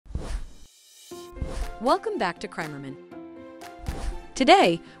Welcome back to Creimerman.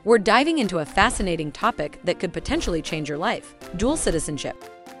 Today, we're diving into a fascinating topic that could potentially change your life: dual citizenship.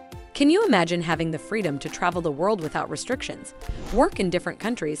 Can you imagine having the freedom to travel the world without restrictions, work in different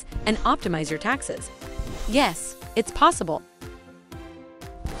countries, and optimize your taxes? Yes, it's possible.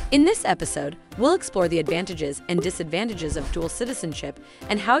 In this episode, we'll explore the advantages and disadvantages of dual citizenship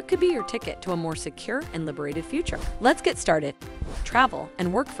and how it could be your ticket to a more secure and liberated future. Let's get started. Travel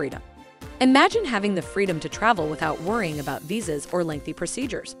and work freedom. Imagine having the freedom to travel without worrying about visas or lengthy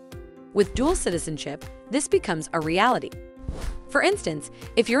procedures. With dual citizenship, this becomes a reality. For instance,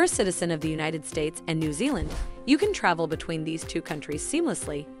 if you're a citizen of the United States and New Zealand, you can travel between these two countries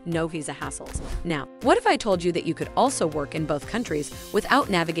seamlessly, no visa hassles. Now, what if I told you that you could also work in both countries without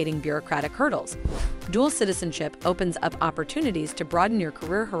navigating bureaucratic hurdles? Dual citizenship opens up opportunities to broaden your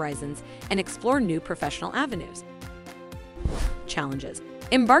career horizons and explore new professional avenues. Challenges.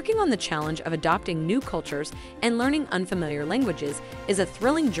 Embarking on the challenge of adopting new cultures and learning unfamiliar languages is a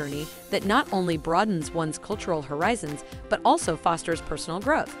thrilling journey that not only broadens one's cultural horizons but also fosters personal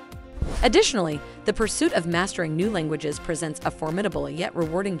growth. Additionally, the pursuit of mastering new languages presents a formidable yet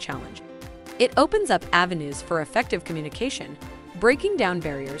rewarding challenge. It opens up avenues for effective communication, breaking down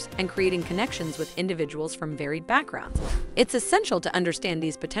barriers and creating connections with individuals from varied backgrounds. It's essential to understand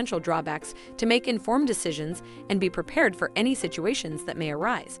these potential drawbacks to make informed decisions and be prepared for any situations that may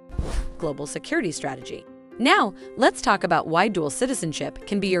arise. Global security strategy. Now, let's talk about why dual citizenship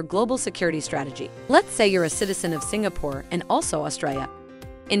can be your global security strategy. Let's say you're a citizen of Singapore and also Australia.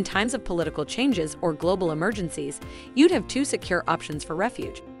 In times of political changes or global emergencies, you'd have two secure options for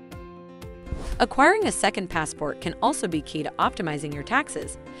refuge. Acquiring a second passport can also be key to optimizing your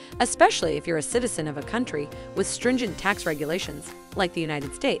taxes, especially if you're a citizen of a country with stringent tax regulations, like the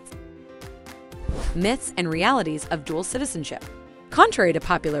United States. Myths and realities of dual citizenship. Contrary to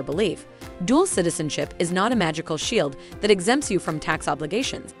popular belief, dual citizenship is not a magical shield that exempts you from tax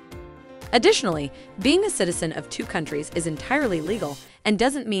obligations. Additionally, being a citizen of two countries is entirely legal and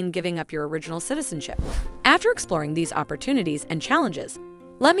doesn't mean giving up your original citizenship. After exploring these opportunities and challenges,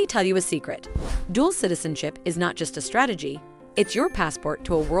 let me tell you a secret. Dual citizenship is not just a strategy, it's your passport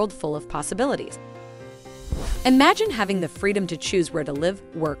to a world full of possibilities. Imagine having the freedom to choose where to live,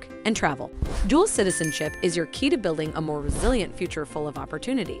 work, and travel. Dual citizenship is your key to building a more resilient future full of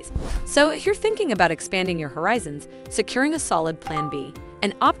opportunities. So if you're thinking about expanding your horizons, securing a solid Plan B,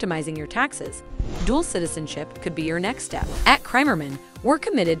 and optimizing your taxes, dual citizenship could be your next step. At Creimerman, we're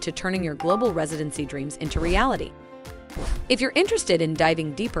committed to turning your global residency dreams into reality. If you're interested in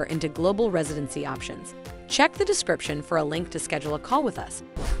diving deeper into global residency options, check the description for a link to schedule a call with us.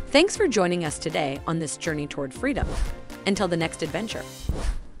 Thanks for joining us today on this journey toward freedom. Until the next adventure.